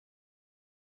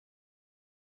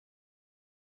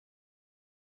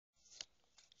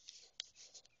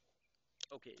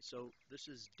Okay, so this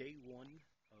is day one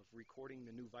of recording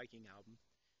the new Viking album.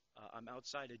 I'm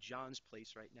outside of John's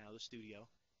place right now, the studio,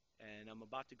 and I'm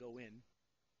about to go in.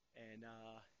 And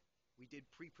we did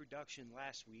pre-production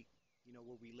last week,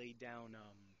 where we laid down,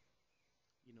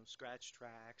 scratch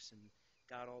tracks and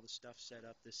got all the stuff set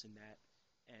up, this and that.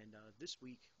 And this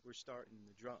week we're starting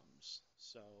the drums.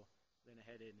 So I'm gonna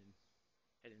head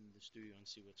into the studio and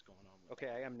see what's going on with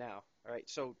Okay, I am now. All right,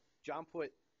 so John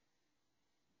put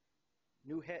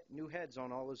new heads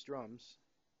on all his drums.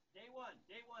 Day one.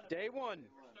 Day one.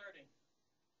 We're starting.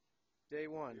 Day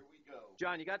one. Here we go.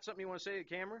 John, you got something you want to say to the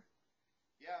camera?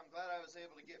 Yeah, I'm glad I was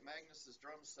able to get Magnus's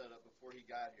drums set up before he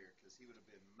got here, because he would have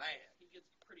been mad. He gets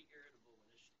pretty irritable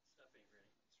when his stuff ain't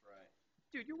ready. That's right.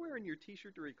 Dude, you're wearing your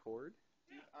T-shirt to record.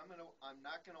 Dude, I'm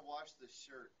not gonna wash this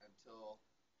shirt until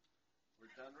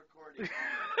we're done recording. It's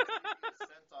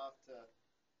sent off to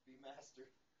be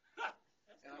mastered,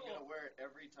 That's and cool. I'm gonna wear it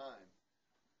every time.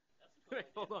 That's a cool Wait,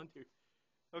 idea. hold on, dude.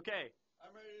 Okay.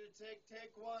 I'm ready to take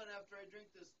one after I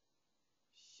drink this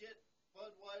shit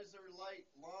Budweiser Light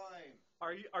Lime.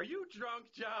 Are you drunk,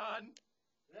 John?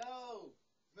 No,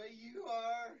 but you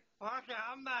are. Fuck,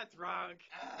 I'm not drunk.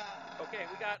 Ah. Okay,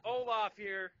 we got Olaf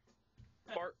here.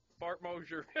 Bart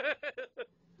Mosier.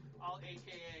 All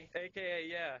AKA. AKA,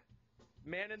 yeah.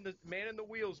 Man in the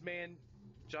wheels, man.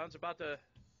 John's about to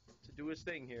do his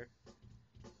thing here.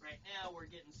 Right now we're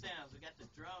getting sounds. We got the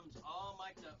drums all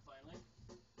mic'd up finally.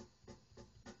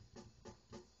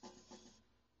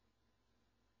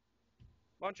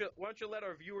 Why don't you let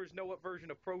our viewers know what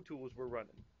version of Pro Tools we're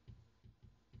running?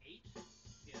 8?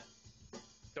 Yeah.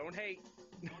 Don't hate.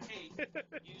 Don't hate.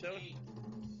 Use Don't- 8.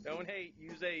 Don't hate.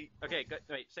 Use 8. Okay,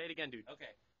 wait. Say it again, dude.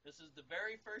 Okay. This is the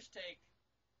very first take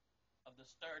of the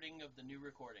starting of the new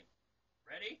recording.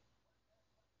 Ready?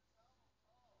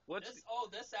 This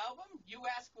album? You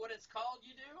ask what it's called,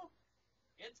 you do?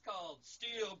 It's called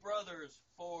Steel Brothers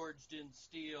Forged in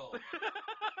Steel.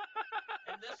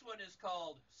 And this one is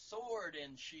called Sword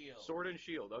and Shield. Sword and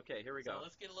Shield. Okay, here we go. So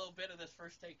let's get a little bit of this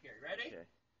first take here. Ready? Okay.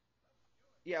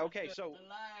 Yeah. Okay. So The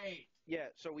light. yeah.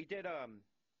 So we did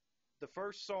the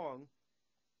first song,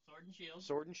 Sword and Shield.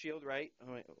 Sword and Shield, right?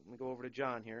 All right, let me go over to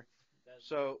John here.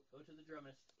 Go to the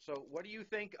drummist. So what do you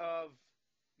think of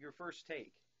your first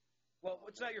take? Well,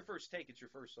 it's not your first take; it's your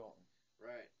first song.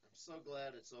 Right. I'm so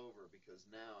glad it's over, because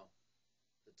now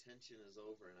the tension is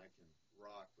over and I can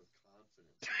rock with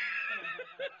confidence.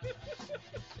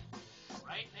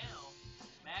 Right now,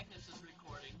 Magnus is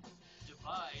recording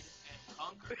Divide and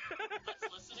Conquer. Let's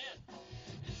listen in.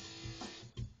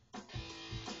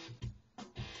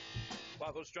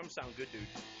 Wow, those drums sound good, dude.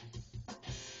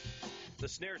 The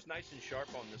snare's nice and sharp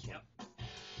on this one. Yep.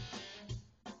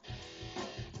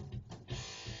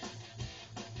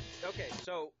 Okay,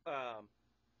 so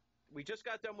we just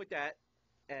got done with that,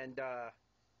 and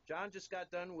John just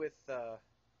got done with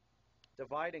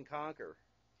Divide and Conquer,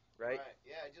 right?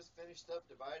 Yeah, I just finished up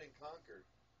Divide and Conquer,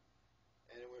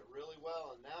 and it went really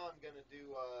well. And now I'm gonna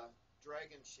do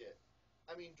Dragon Ship.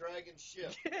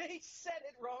 He said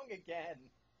it wrong again.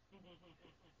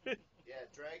 Yeah,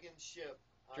 Dragon Ship.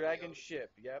 Dragon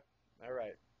Ship. Yep. All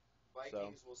right.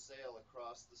 Vikings will sail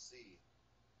across the sea.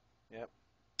 Yep.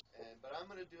 But I'm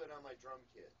gonna do it on my drum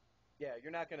kit. Yeah,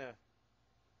 you're not gonna.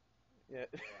 Yeah.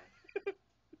 Yeah.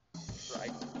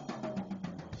 Right.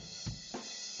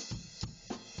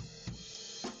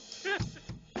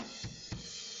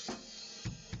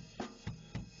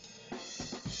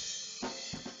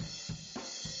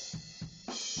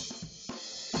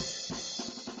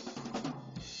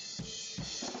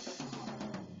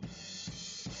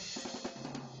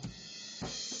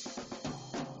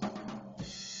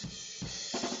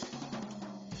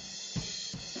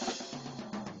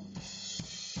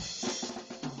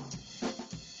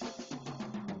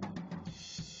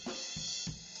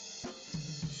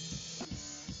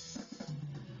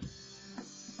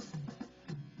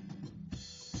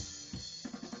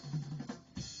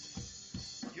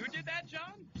 You did that, John?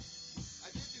 I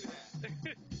did do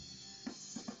that.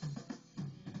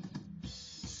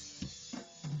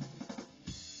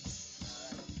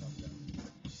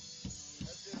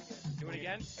 Let's do it again. Do it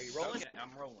again. Are you rolling? Okay,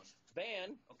 I'm rolling.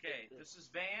 Van. Okay, this is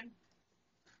Van.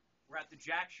 We're at the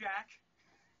Jack Shack.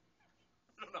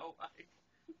 I don't know why.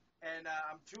 And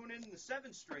I'm tuning the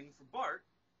 7-string for Bart.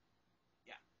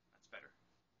 Yeah, that's better.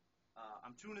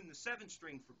 I'm tuning the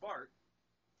 7-string for Bart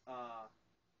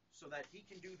so that he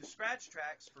can do the scratch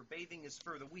tracks for Bathing is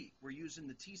for the Weak. We're using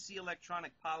the TC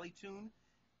Electronic Polytune,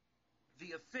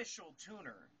 the official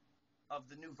tuner of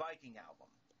the new Viking album.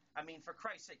 I mean, for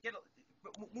Christ's sake,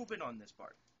 move in on this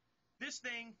part. This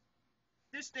thing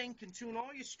can tune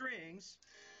all your strings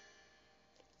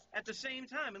at the same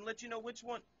time and let you know which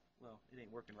one. Well, it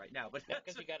ain't working right now, but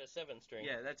Because you got a 7-string.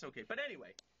 yeah, that's okay. But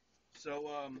anyway, so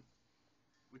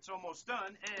it's almost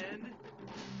done, and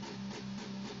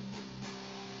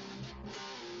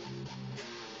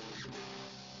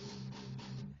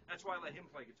that's why I let him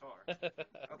play guitar.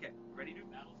 Okay, ready, dude?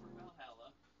 Battle for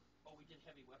Valhalla. Oh, we did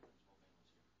heavy weapons while Van was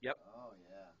here. Yep. Oh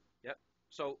yeah.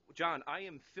 So, John, I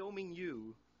am filming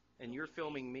you, and you're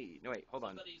filming me. No, wait, hold on.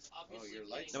 Somebody's obviously your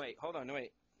getting- lights- No, wait, hold on, no,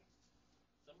 wait.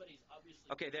 Somebody's obviously.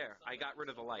 Okay, getting there. I got rid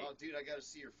of the light. Oh, dude, I got to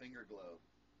see your finger glow.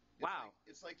 It's Wow. Like,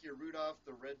 it's like you're Rudolph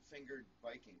the Red-Fingered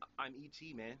Viking. I'm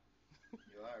E.T., man.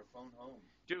 You are. Phone home.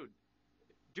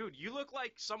 Dude, you look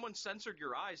like someone censored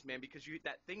your eyes, man, because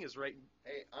that thing is right.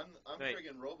 Hey, I'm Hey.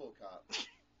 friggin' RoboCop.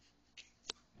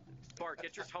 Bart,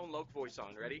 get your Tone Loc voice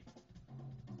on. Ready?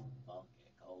 Funky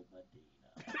cold Medina.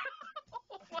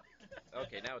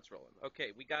 Okay, now it's rolling.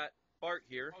 Okay, we got Bart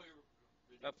here, Oh,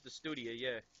 you're up the studio,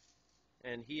 yeah.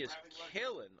 And he is Having lunch.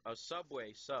 killing a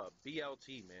Subway sub,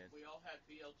 BLT, man. We all had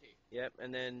BLT. Yep,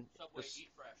 and then Subway, the,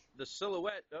 eat fresh. the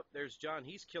silhouette, oh, there's John,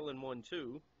 he's killing one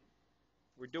too.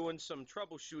 We're doing some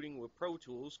troubleshooting with Pro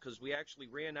Tools because we actually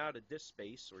ran out of disk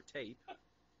space or tape.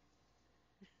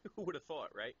 Who would have thought,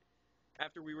 right?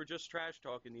 After we were just trash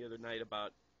talking the other night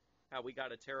about how we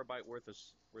got a terabyte worth of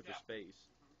Yeah. space.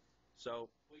 So,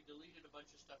 We deleted a bunch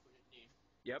of stuff we didn't need.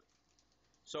 yep.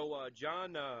 So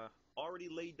John already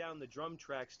laid down the drum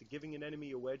tracks to Giving an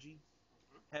Enemy a Wedgie,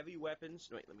 Heavy Weapons.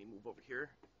 Wait, let me move over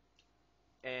here.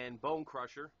 And Bone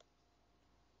Crusher.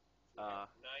 So we have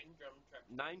 9 drum tracks.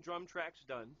 9 drum tracks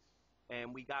done,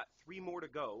 and we got 3 more to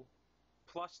go,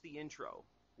 plus the intro,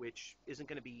 which isn't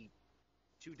going to be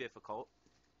too difficult.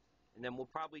 And then we'll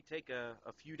probably take a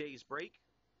few days break,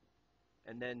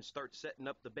 and then start setting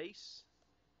up the bass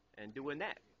and doing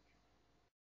that.